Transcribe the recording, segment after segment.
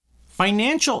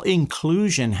Financial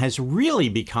inclusion has really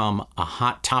become a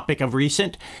hot topic of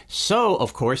recent. So,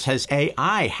 of course, has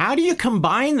AI. How do you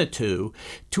combine the two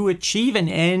to achieve an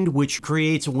end which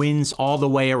creates wins all the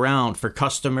way around for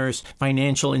customers,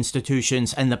 financial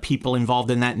institutions, and the people involved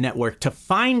in that network? To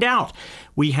find out,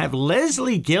 we have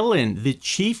Leslie Gillin, the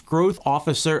Chief Growth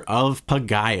Officer of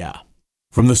Pagaya.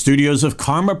 From the studios of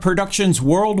Karma Productions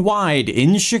Worldwide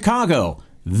in Chicago,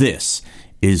 this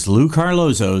is Lou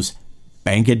Carlozo's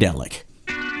Bankadelic.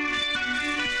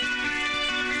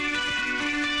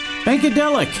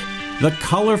 Bankadelic, the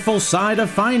colorful side of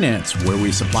finance, where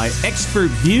we supply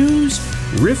expert views,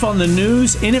 riff on the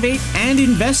news, innovate, and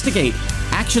investigate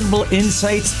actionable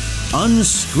insights,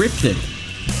 unscripted.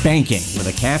 Banking with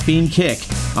a caffeine kick.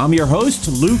 I'm your host,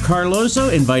 Lou Carlozo,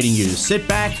 inviting you to sit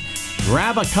back,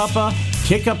 grab a cuppa,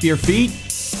 kick up your feet.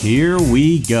 Here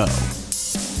we go.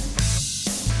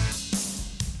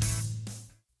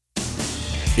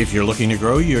 If you're looking to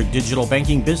grow your digital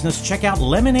banking business, check out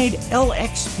Lemonade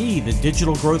LXP, the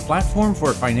digital growth platform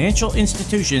for financial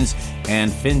institutions and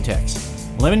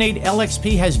fintechs. Lemonade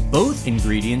LXP has both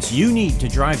ingredients you need to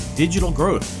drive digital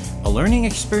growth. A learning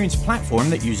experience platform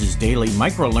that uses daily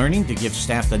micro-learning to give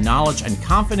staff the knowledge and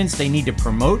confidence they need to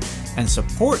promote and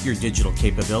support your digital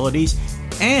capabilities,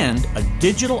 and a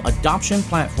digital adoption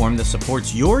platform that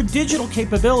supports your digital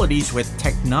capabilities with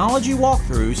technology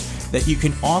walkthroughs that you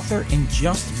can author in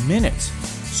just minutes.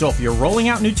 So if you're rolling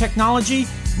out new technology,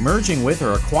 merging with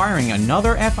or acquiring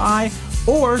another FI,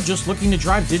 or just looking to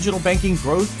drive digital banking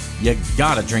growth, you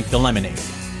gotta drink the lemonade.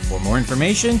 For more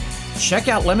information, check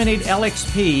out Lemonade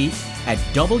LXP at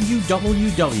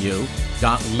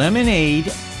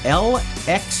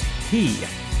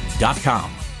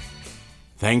www.lemonadelxp.com.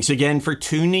 Thanks again for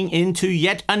tuning into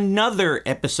yet another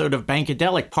episode of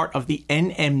Bankadelic, part of the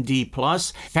NMD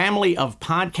Plus family of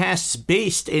podcasts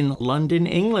based in London,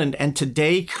 England. And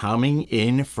today, coming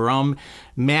in from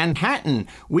Manhattan,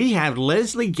 we have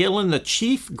Leslie Gillin, the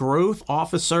Chief Growth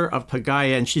Officer of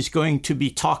Pagaya, and she's going to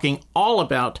be talking all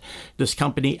about this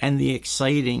company and the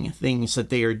exciting things that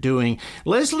they are doing.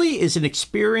 Leslie is an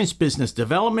experienced business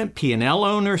development, P&L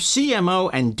owner, CMO,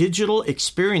 and digital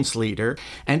experience leader.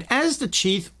 And as the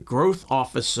Chief Growth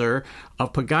Officer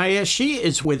of Pagaya, she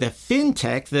is with a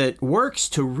fintech that works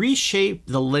to reshape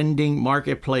the lending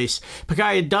marketplace.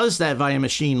 Pagaya does that via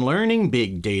machine learning,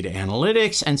 big data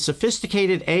analytics, and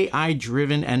sophisticated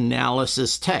AI-driven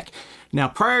analysis tech. Now,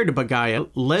 prior to Pagaya,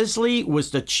 Leslie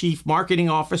was the Chief Marketing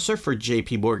Officer for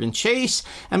JP Chase,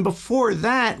 and before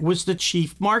that was the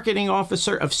Chief Marketing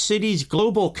Officer of Citi's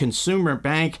Global Consumer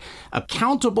Bank,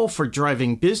 accountable for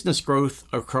driving business growth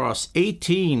across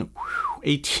 18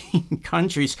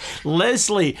 countries.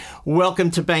 Leslie, welcome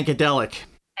to Bankadelic.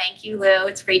 Thank you, Lou.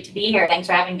 It's great to be here. Thanks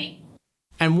for having me.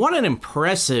 And what an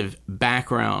impressive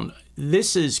background.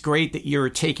 This is great that you're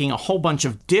taking a whole bunch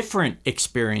of different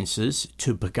experiences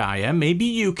to Pagaya. Maybe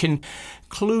you can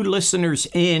clue listeners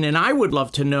in, and I would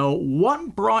love to know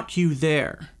what brought you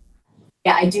there.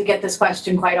 Yeah, I do get this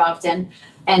question quite often,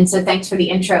 and so thanks for the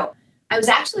intro. I was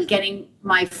actually getting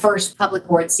my first public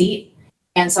board seat,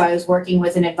 and so I was working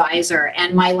with an advisor,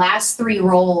 and my last three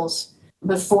roles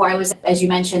before I was, as you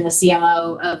mentioned, the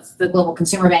CMO of the Global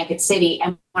Consumer Bank at Citi.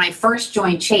 And when I first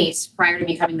joined Chase, prior to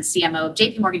becoming the CMO of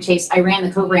JP Chase, I ran the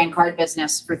co-brand card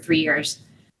business for 3 years.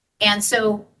 And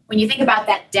so when you think about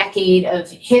that decade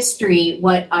of history,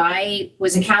 what I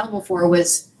was accountable for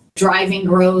was driving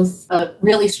growth,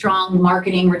 really strong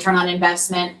marketing, return on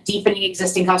investment, deepening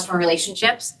existing customer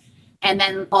relationships, and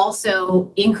then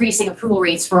also increasing approval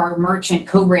rates for our merchant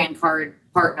co-brand card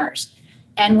partners.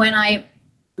 And when I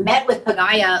met with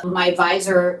Pagaya, my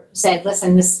advisor said,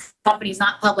 listen, this company's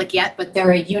not public yet, but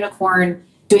they're a unicorn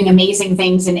doing amazing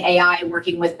things in AI,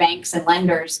 working with banks and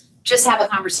lenders. Just have a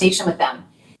conversation with them.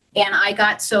 And I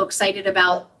got so excited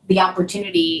about the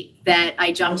opportunity that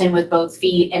I jumped in with both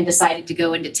feet and decided to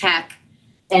go into tech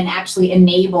and actually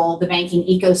enable the banking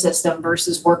ecosystem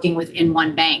versus working within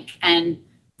one bank. And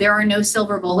there are no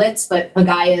silver bullets, but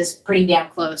Pagaya is pretty damn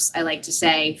close, I like to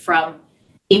say, from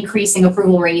increasing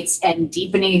approval rates and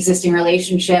deepening existing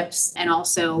relationships, and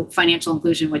also financial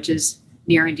inclusion, which is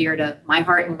near and dear to my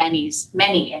heart and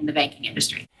many in the banking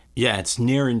industry. Yeah, it's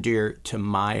near and dear to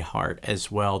my heart as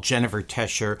well. Jennifer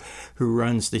Tescher, who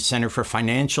runs the Center for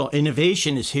Financial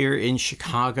Innovation, is here in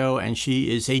Chicago, and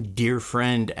she is a dear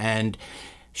friend, and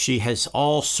she has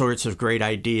all sorts of great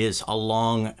ideas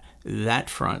along that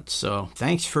front. So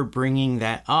thanks for bringing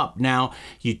that up. Now,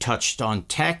 you touched on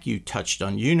tech, you touched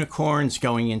on unicorns,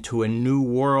 going into a new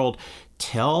world.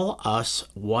 Tell us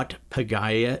what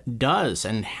Pagaya does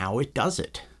and how it does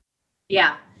it.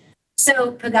 Yeah.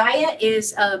 So Pagaya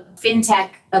is a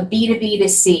fintech, a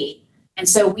B2B2C. And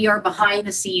so we are behind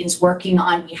the scenes working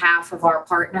on behalf of our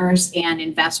partners and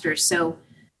investors. So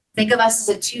think of us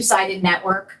as a two-sided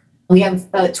network. We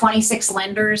have 26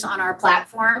 lenders on our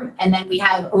platform, and then we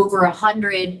have over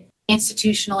 100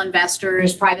 institutional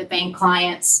investors, private bank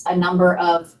clients, a number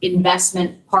of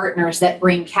investment partners that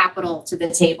bring capital to the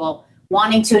table,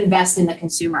 wanting to invest in the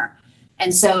consumer.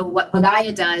 And so what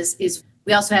Pagaya does is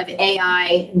we also have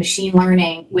AI, machine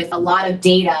learning with a lot of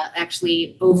data,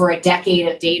 actually over a decade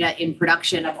of data in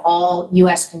production of all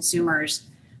US consumers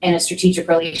and a strategic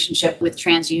relationship with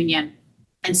TransUnion.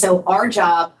 And so our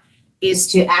job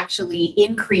is to actually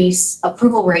increase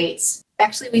approval rates.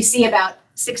 Actually, we see about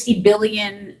 $60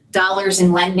 billion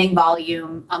in lending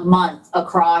volume a month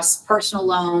across personal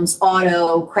loans,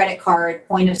 auto, credit card,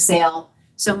 point of sale.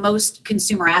 So most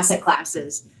consumer asset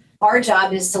classes. Our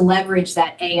job is to leverage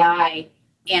that AI,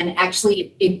 and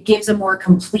actually it gives a more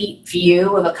complete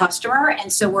view of a customer.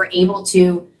 And so we're able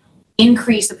to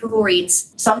increase approval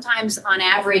rates, sometimes on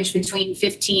average between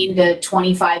 15 to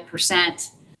 25%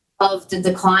 of the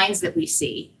declines that we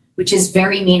see, which is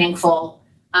very meaningful,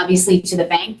 obviously to the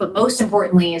bank, but most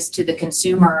importantly is to the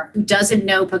consumer who doesn't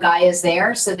know Pagaya is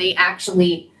there. So they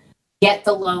actually get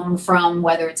the loan from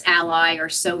whether it's Ally or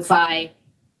SoFi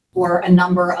or a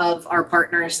number of our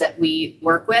partners that we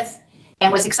work with.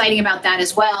 And what's exciting about that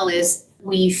as well is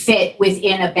we fit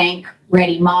within a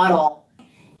bank-ready model.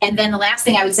 And then the last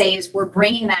thing I would say is we're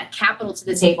bringing that capital to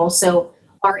the table. So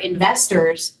our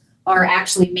investors are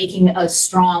actually making a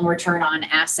strong return on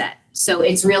asset. So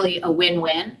it's really a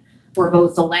win-win for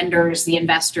both the lenders, the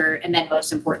investor, and then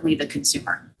most importantly, the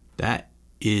consumer. That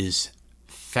is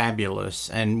fabulous.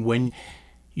 And when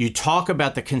you talk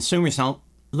about the consumers, now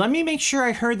let me make sure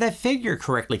I heard that figure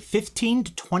correctly. 15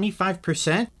 to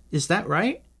 25%. Is that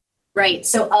right? Right.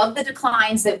 So of the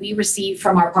declines that we receive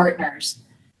from our partners,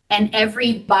 and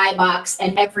every buy box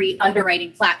and every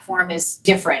underwriting platform is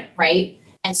different, right?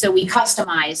 And so we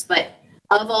customize, but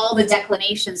of all the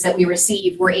declinations that we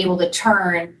receive, we're able to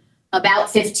turn about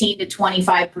 15 to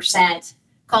 25%,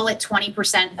 call it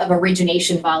 20% of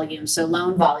origination volume, so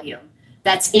loan volume.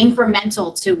 That's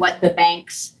incremental to what the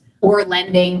banks or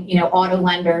lending, auto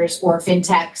lenders or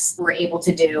fintechs were able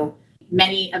to do.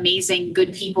 Many amazing,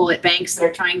 good people at banks that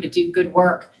are trying to do good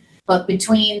work. But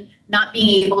between not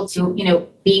being able to,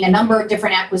 being a number of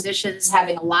different acquisitions,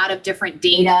 having a lot of different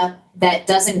data that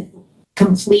doesn't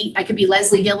complete, I could be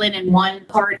Leslie Gillin in one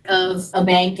part of a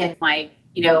bank and my,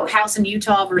 house in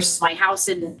Utah versus my house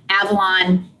in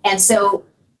Avalon. And so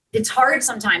it's hard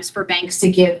sometimes for banks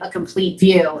to give a complete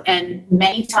view. And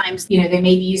many times, they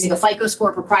may be using a FICO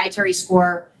score, proprietary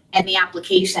score, and the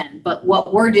application. But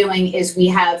what we're doing is we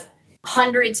have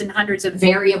hundreds and hundreds of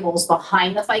variables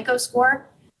behind the FICO score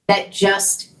that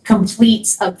just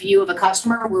completes a view of a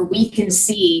customer where we can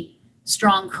see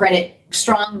strong credit,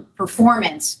 strong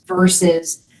performance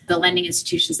versus the lending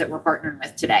institutions that we're partnering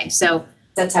with today. So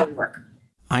that's how we work.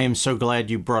 I am so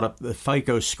glad you brought up the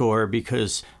FICO score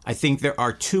because I think there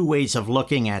are two ways of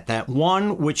looking at that.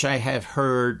 One, which I have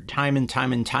heard time and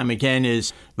time again,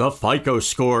 is the FICO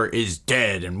score is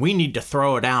dead and we need to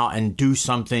throw it out and do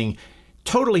something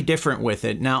totally different with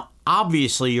it. Now,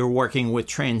 obviously, you're working with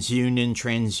TransUnion.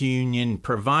 TransUnion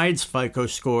provides FICO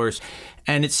scores.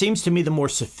 And it seems to me the more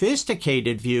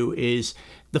sophisticated view is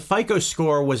the FICO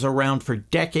score was around for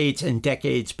decades and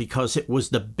decades because it was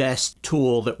the best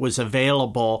tool that was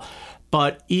available.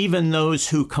 But even those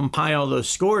who compile those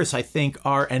scores, I think,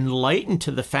 are enlightened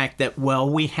to the fact that, well,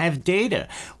 we have data.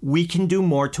 We can do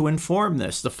more to inform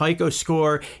this. The FICO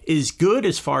score is good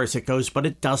as far as it goes, but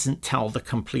it doesn't tell the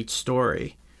complete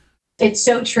story. It's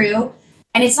so true.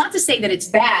 And it's not to say that it's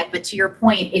bad, but to your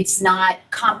point, it's not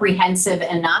comprehensive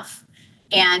enough.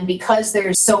 And because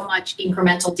there's so much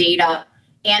incremental data,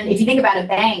 and if you think about a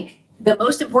bank, the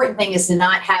most important thing is to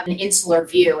not have an insular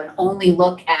view and only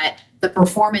look at the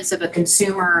performance of a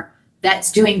consumer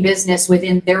that's doing business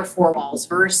within their four walls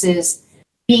versus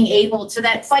being able to,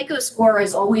 that FICO score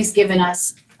has always given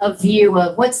us a view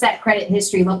of what's that credit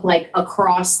history look like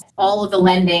across all of the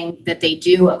lending that they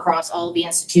do across all of the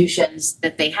institutions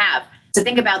that they have. So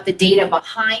think about the data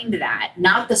behind that,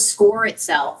 not the score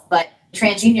itself, but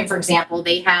TransUnion, for example,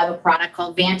 they have a product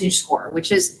called Vantage Score,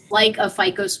 which is like a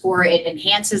FICO score. It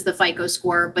enhances the FICO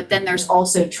score, but then there's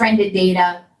also trended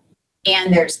data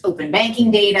and there's open banking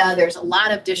data. There's a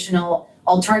lot of additional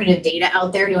alternative data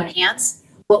out there to enhance.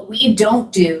 What we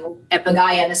don't do at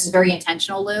Pagaya, and this is very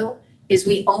intentional, Lou, is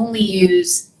we only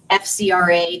use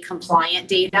FCRA compliant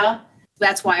data.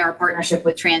 That's why our partnership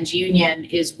with TransUnion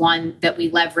is one that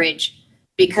we leverage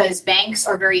because banks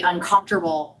are very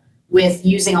uncomfortable with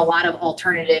using a lot of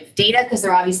alternative data because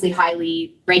they're obviously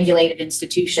highly regulated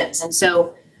institutions. And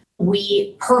so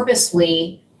we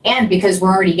purposely, and because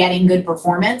we're already getting good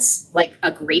performance, like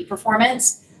a great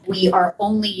performance, we are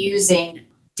only using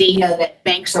data that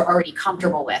banks are already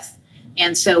comfortable with.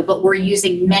 And so, but we're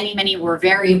using many, many more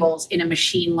variables in a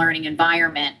machine learning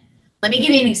environment. Let me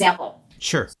give you an example.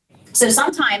 Sure. So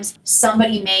sometimes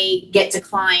somebody may get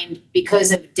declined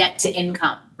because of debt to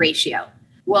income ratio.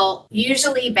 Well,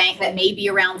 usually bank that may be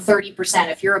around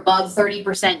 30%. If you're above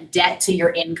 30% debt to your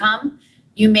income,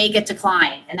 you may get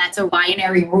declined. And that's a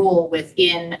binary rule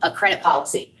within a credit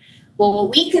policy. Well,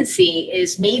 what we can see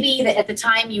is maybe that at the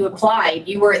time you applied,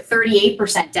 you were at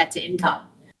 38% debt to income,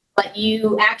 but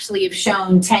you actually have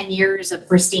shown 10 years of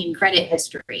pristine credit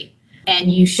history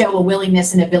and you show a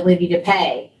willingness and ability to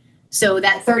pay. So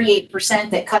that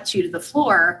 38% that cuts you to the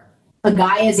floor,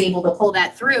 Pagaya is able to pull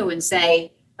that through and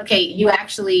say, okay, you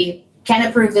actually can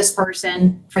approve this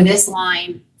person for this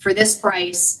line, for this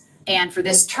price, and for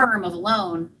this term of a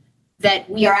loan that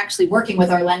we are actually working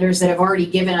with our lenders that have already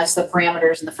given us the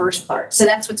parameters in the first part. So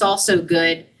that's what's also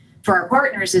good for our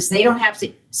partners is they don't have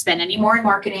to spend any more in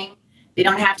marketing. They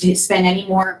don't have to spend any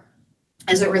more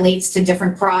as it relates to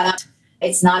different products.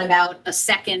 It's not about a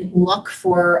second look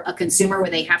for a consumer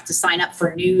where they have to sign up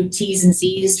for new T's and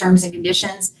C's, terms and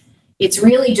conditions. It's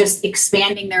really just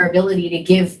expanding their ability to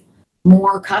give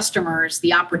more customers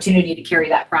the opportunity to carry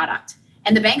that product.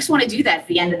 And the banks want to do that at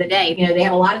the end of the day. You know, they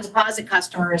have a lot of deposit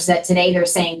customers that today they're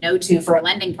saying no to for a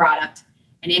lending product,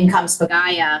 and in comes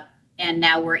Pagaya, and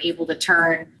now we're able to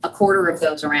turn a quarter of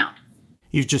those around.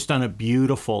 You've just done a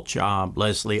beautiful job,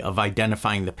 Leslie, of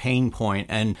identifying the pain point.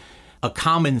 And a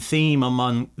common theme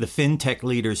among the fintech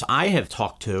leaders I have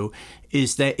talked to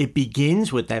is that it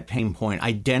begins with that pain point,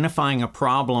 identifying a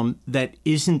problem that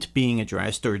isn't being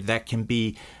addressed or that can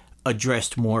be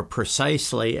addressed more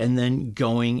precisely and then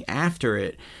going after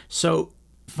it. So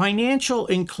financial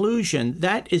inclusion,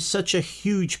 that is such a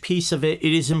huge piece of it.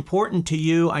 It is important to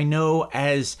you, I know,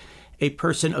 as a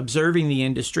person observing the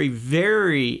industry,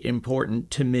 very important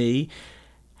to me.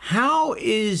 How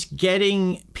is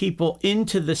getting people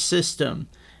into the system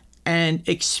and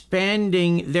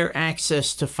expanding their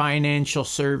access to financial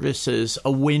services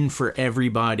a win for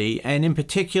everybody? And in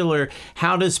particular,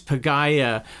 how does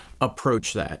Pagaya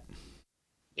approach that?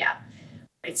 Yeah,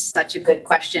 it's such a good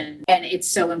question. And it's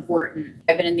so important.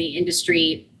 I've been in the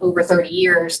industry over 30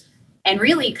 years and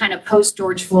really kind of post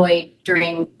George Floyd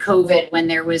during COVID when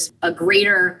there was a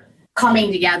greater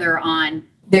coming together on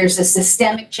there's a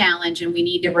systemic challenge and we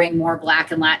need to bring more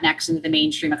Black and Latinx into the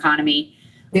mainstream economy.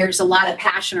 There's a lot of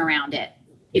passion around it.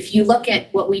 If you look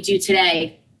at what we do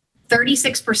today,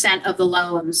 36% of the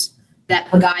loans that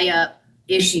Pagaya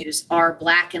issues are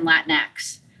Black and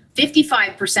Latinx.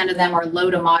 55% of them are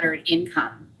low to moderate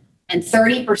income, and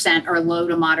 30% are low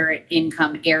to moderate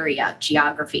income area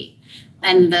geography.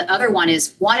 And the other one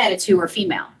is 1 out of 2 are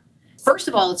female. First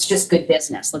of all, it's just good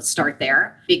business. Let's start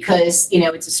there because, you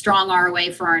know, it's a strong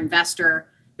ROA for our investor.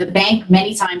 The bank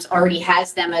many times already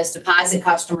has them as deposit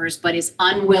customers, but is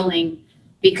unwilling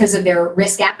because of their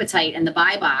risk appetite and the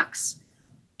buy box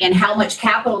and how much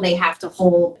capital they have to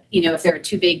hold. You know, if they're a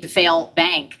too big to fail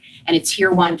bank and it's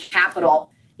tier 1 capital,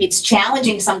 it's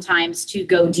challenging sometimes to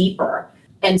go deeper.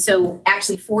 And so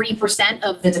actually 40%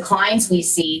 of the declines we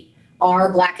see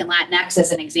are Black and Latinx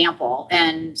as an example,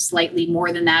 and slightly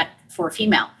more than that for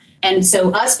female. And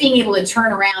so us being able to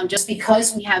turn around just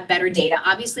because we have better data,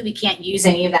 obviously we can't use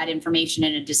any of that information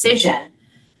in a decision,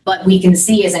 but we can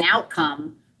see as an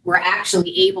outcome, we're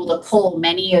actually able to pull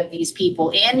many of these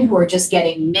people in who are just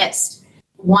getting missed.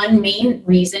 One main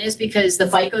reason is because the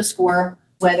FICO score,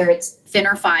 whether it's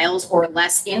thinner files or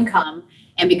less income,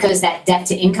 and because that debt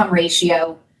to income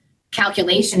ratio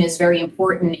calculation is very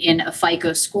important in a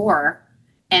FICO score.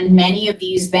 And many of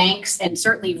these banks and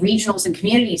certainly regionals and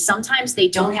communities, sometimes they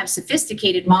don't have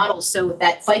sophisticated models. So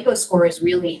that FICO score is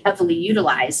really heavily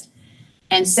utilized.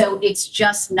 And so it's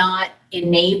just not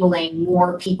enabling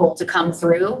more people to come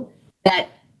through that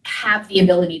have the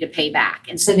ability to pay back.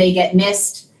 And so they get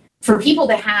missed. For people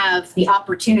to have the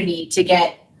opportunity to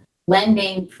get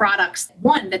lending products,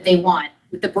 one, that they want,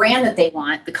 with the brand that they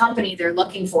want, the company they're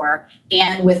looking for,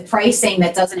 and with pricing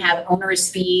that doesn't have onerous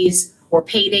fees or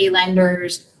payday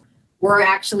lenders, we're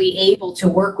actually able to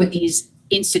work with these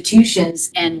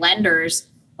institutions and lenders.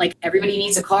 Like everybody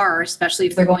needs a car, especially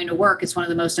if they're going to work. It's one of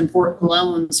the most important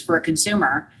loans for a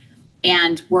consumer.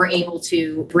 And we're able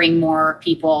to bring more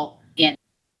people in.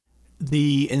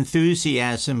 The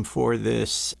enthusiasm for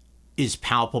this is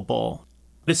palpable.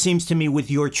 It seems to me with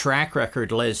your track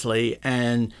record, Leslie,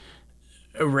 and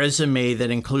a resume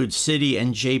that includes Citi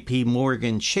and JP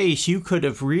Morgan Chase, you could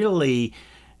have really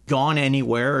gone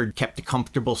anywhere or kept a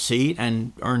comfortable seat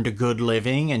and earned a good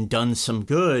living and done some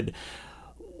good.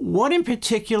 What in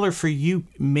particular for you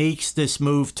makes this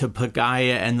move to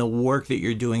Pagaya and the work that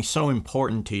you're doing so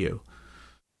important to you?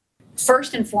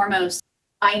 First and foremost,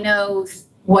 I know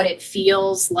what it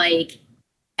feels like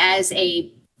as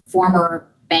a former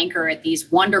banker at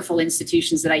these wonderful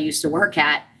institutions that I used to work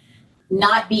at,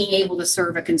 not being able to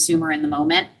serve a consumer in the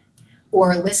moment,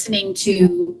 or listening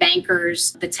to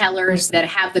bankers, the tellers that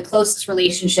have the closest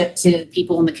relationship to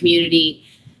people in the community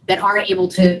that aren't able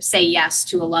to say yes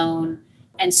to a loan.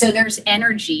 And so there's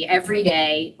energy every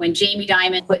day. When Jamie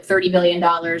Dimon put $30 billion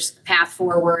path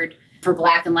forward for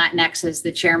Black and Latinx as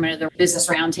the chairman of the Business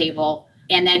Roundtable,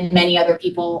 and then many other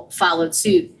people followed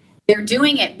suit. They're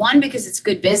doing it, one, because it's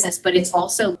good business, but it's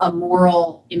also a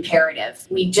moral imperative.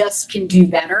 We just can do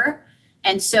better.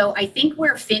 And so I think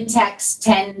where fintechs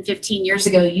 10, 15 years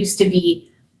ago used to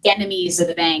be enemies of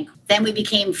the bank, then we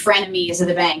became frenemies of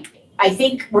the bank. I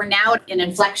think we're now at an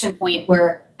inflection point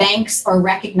where banks are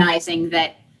recognizing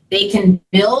that they can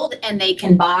build and they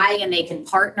can buy and they can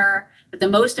partner. But the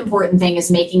most important thing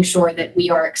is making sure that we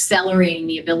are accelerating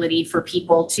the ability for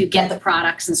people to get the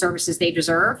products and services they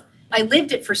deserve. I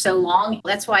lived it for so long.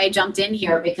 That's why I jumped in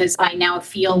here, because I now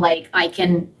feel like I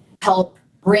can help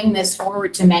bring this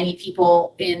forward to many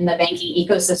people in the banking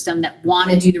ecosystem that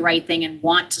want to do the right thing and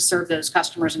want to serve those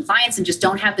customers and clients and just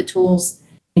don't have the tools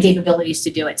and capabilities to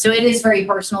do it. So it is very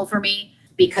personal for me,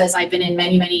 because I've been in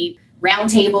many, many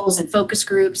roundtables and focus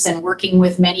groups and working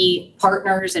with many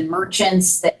partners and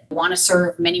merchants that want to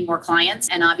serve many more clients.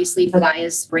 And obviously, Pagaya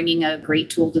is bringing a great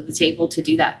tool to the table to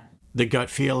do that. The gut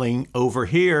feeling over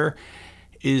here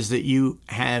is that you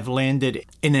have landed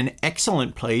in an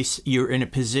excellent place. You're in a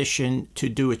position to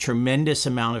do a tremendous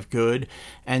amount of good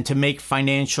and to make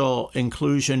financial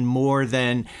inclusion more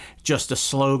than just a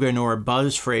slogan or a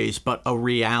buzz phrase, but a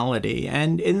reality.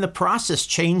 And in the process,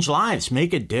 change lives,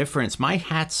 make a difference. My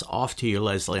hat's off to you,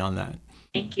 Leslie, on that.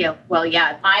 Thank you. Well,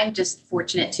 yeah, I'm just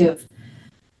fortunate to have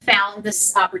found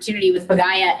this opportunity with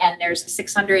Pagaya, and there's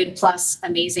 600 plus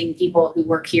amazing people who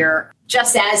work here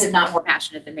just as, if not more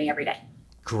passionate than me every day.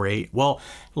 Great. Well,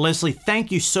 Leslie,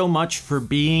 thank you so much for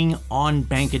being on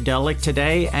Bankadelic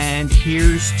today, and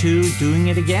here's to doing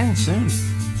it again soon.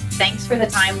 Thanks for the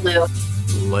time, Lou.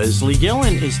 Leslie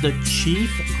Gillin is the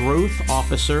Chief Growth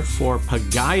Officer for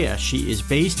Pagaya. She is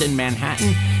based in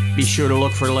Manhattan. Be sure to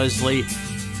look for Leslie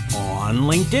on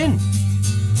LinkedIn.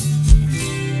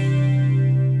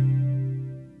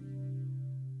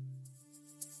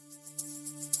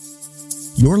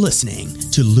 You're listening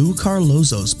to Lou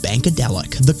Carlozo's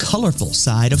Bankadelic, the colorful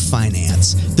side of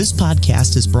finance. This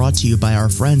podcast is brought to you by our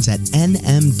friends at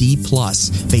NMD Plus,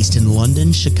 based in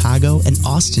London, Chicago, and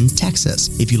Austin,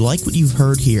 Texas. If you like what you've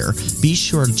heard here, be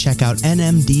sure to check out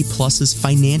NMD Plus's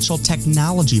financial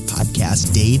technology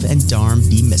podcast, Dave and Dharm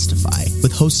Demystify,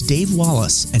 with hosts Dave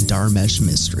Wallace and Dharmesh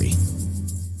Mistry.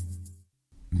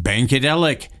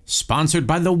 Bankadelic, sponsored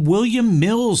by the William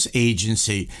Mills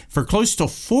Agency. For close to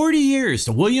 40 years,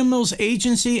 the William Mills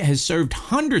Agency has served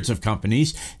hundreds of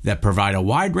companies that provide a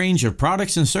wide range of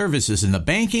products and services in the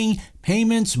banking,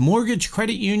 payments, mortgage,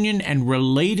 credit union, and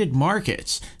related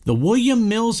markets. The William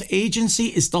Mills Agency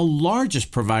is the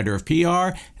largest provider of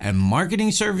PR and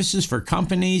marketing services for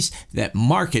companies that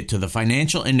market to the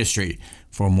financial industry.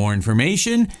 For more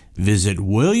information, visit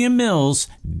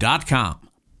williammills.com.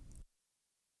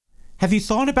 Have you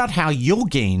thought about how you'll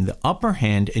gain the upper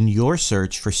hand in your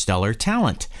search for stellar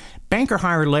talent? Banker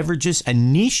Hire leverages a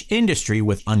niche industry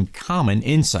with uncommon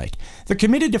insight. They're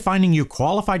committed to finding you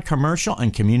qualified commercial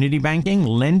and community banking,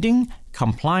 lending,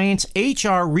 compliance,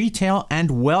 HR, retail,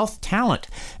 and wealth talent.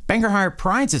 Banker Hire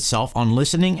prides itself on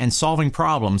listening and solving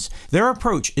problems. Their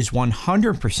approach is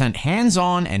 100%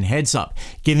 hands-on and heads-up,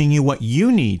 giving you what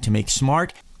you need to make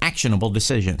smart, actionable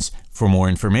decisions. For more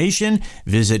information,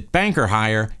 visit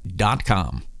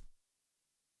bankerhire.com.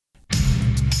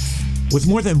 With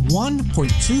more than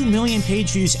 1.2 million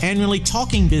page views annually,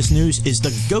 Talking Biz News is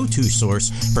the go-to source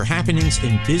for happenings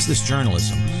in business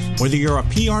journalism. Whether you're a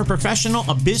PR professional,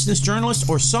 a business journalist,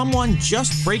 or someone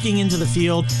just breaking into the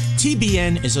field,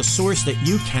 TBN is a source that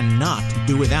you cannot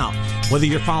do without. Whether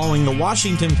you're following the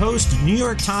Washington Post, New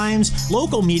York Times,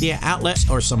 local media outlets,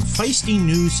 or some feisty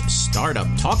news startup,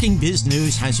 Talking Biz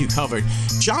News has you covered.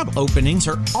 Job openings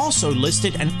are also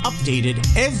listed and updated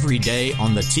every day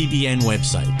on the TBN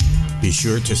website. Be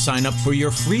sure to sign up for your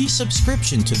free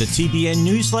subscription to the TBN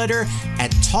newsletter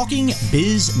at Talking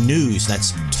Biz News.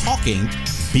 That's Talking,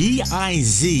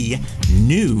 B-I-Z,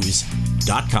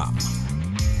 news.com.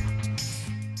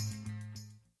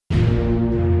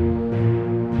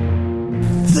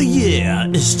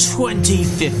 is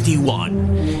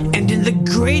 2051, and in the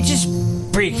greatest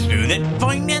breakthrough that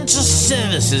financial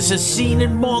services has seen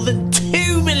in more than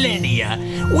 2 millennia,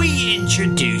 we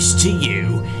introduce to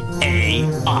you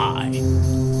AI,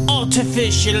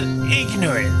 artificial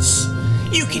ignorance.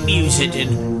 You can use it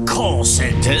in call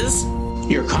centers.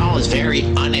 Your call is very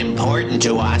unimportant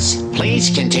to us. Please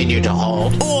continue to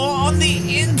hold. Or on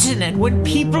the internet when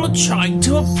people are trying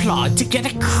to apply to get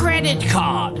a credit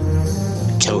card.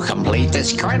 To complete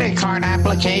this credit card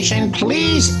application,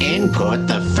 please input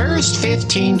the first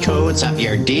 15 codes of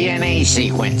your DNA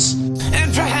sequence.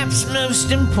 And perhaps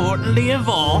most importantly of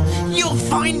all, your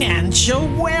financial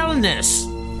wellness.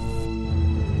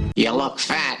 You look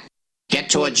fat. Get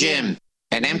to a gym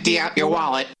and empty out your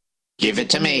wallet. Give it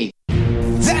to me.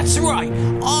 That's right,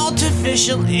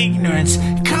 artificial ignorance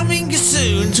coming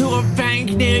soon to a bank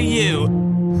near you.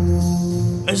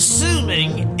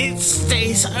 Assuming it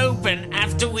stays open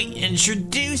after we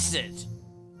introduce it.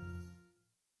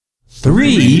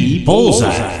 3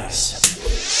 bullseyes.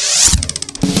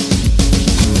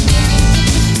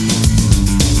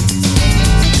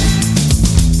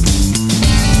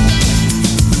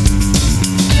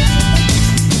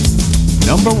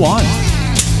 Number 1.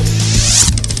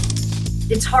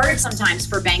 It's hard sometimes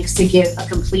for banks to give a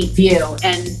complete view,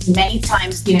 and many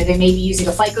times, they may be using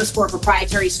a FICO score,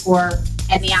 proprietary score,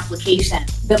 and the application.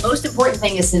 The most important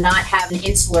thing is to not have an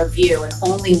insular view and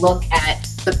only look at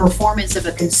the performance of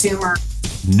a consumer.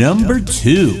 Number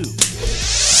 2.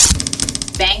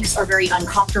 Banks are very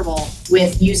uncomfortable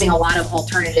with using a lot of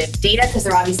alternative data because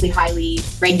they're obviously highly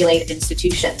regulated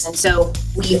institutions. And so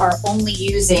we are only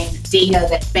using data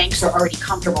that banks are already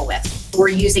comfortable with. We're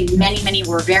using many, many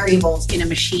more variables in a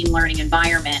machine learning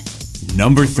environment.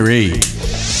 Number 3.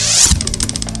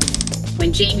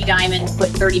 When Jamie Dimon put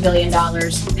 $30 billion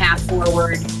path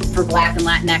forward for Black and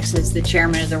Latinx as the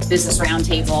chairman of the Business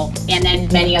Roundtable, and then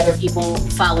many other people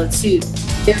followed suit.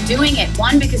 They're doing it,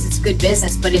 one, because it's good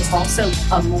business, but it's also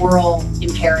a moral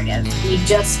imperative. We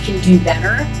just can do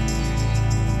better.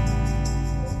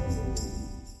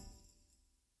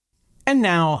 And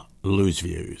now, Lou's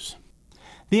views.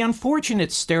 The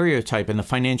unfortunate stereotype in the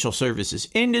financial services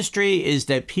industry is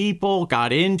that people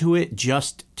got into it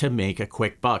just to make a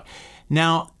quick buck.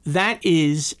 Now, that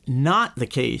is not the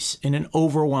case in an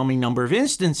overwhelming number of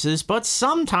instances, but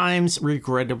sometimes,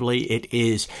 regrettably, it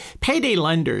is. Payday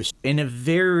lenders, in a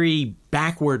very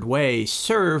backward way,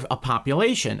 serve a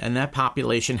population, and that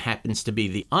population happens to be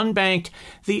the unbanked,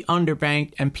 the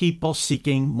underbanked, and people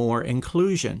seeking more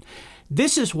inclusion.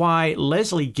 This is why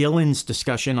Leslie Gillin's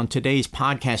discussion on today's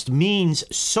podcast means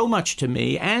so much to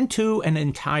me and to an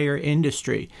entire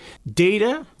industry.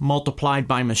 Data multiplied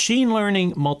by machine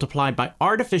learning, multiplied by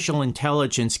artificial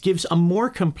intelligence, gives a more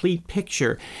complete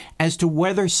picture as to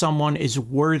whether someone is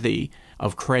worthy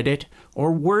of credit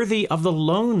or worthy of the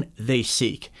loan they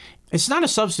seek. It's not a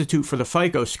substitute for the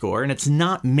FICO score, and it's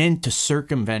not meant to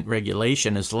circumvent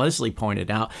regulation, as Leslie pointed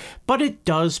out, but it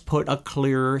does put a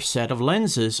clearer set of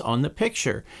lenses on the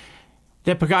picture.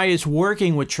 That Pagaya is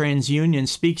working with TransUnion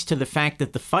speaks to the fact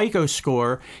that the FICO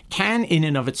score can in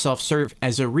and of itself serve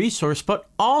as a resource, but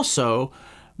also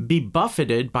be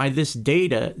buffeted by this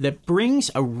data that brings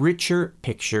a richer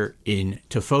picture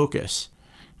into focus.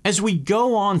 As we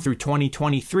go on through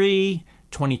 2023,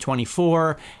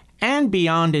 2024, and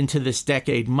beyond into this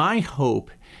decade, my hope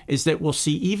is that we'll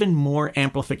see even more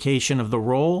amplification of the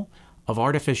role of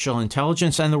artificial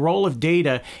intelligence and the role of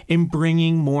data in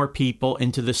bringing more people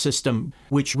into the system,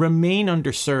 which remain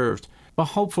underserved, but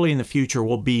hopefully in the future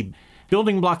will be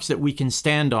building blocks that we can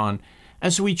stand on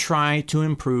as we try to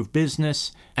improve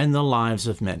business and the lives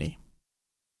of many.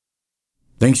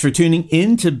 Thanks for tuning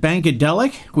in to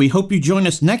Bankadelic. We hope you join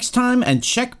us next time and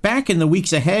check back in the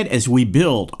weeks ahead as we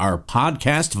build our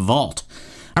podcast vault.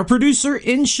 Our producer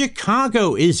in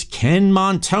Chicago is Ken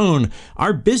Montone.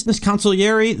 Our business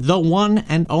consigliere, the one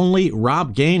and only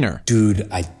Rob Gaynor. Dude,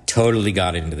 I totally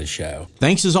got into the show.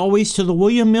 Thanks as always to the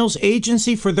William Mills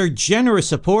Agency for their generous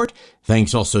support.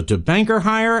 Thanks also to Banker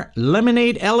Hire,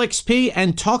 Lemonade LXP,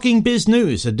 and Talking Biz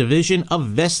News, a division of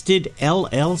Vested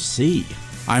LLC.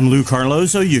 I'm Lou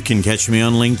Carlozo. You can catch me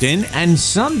on LinkedIn and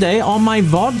Sunday on my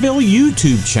vaudeville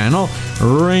YouTube channel,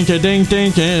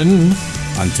 Rink-a-dink-dinkin'.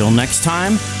 Until next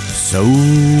time, so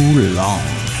long.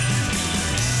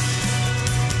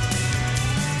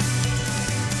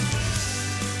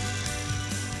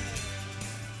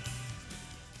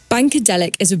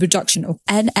 Bankadelic is a production of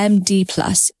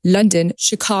NMD+, London,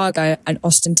 Chicago, and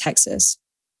Austin, Texas.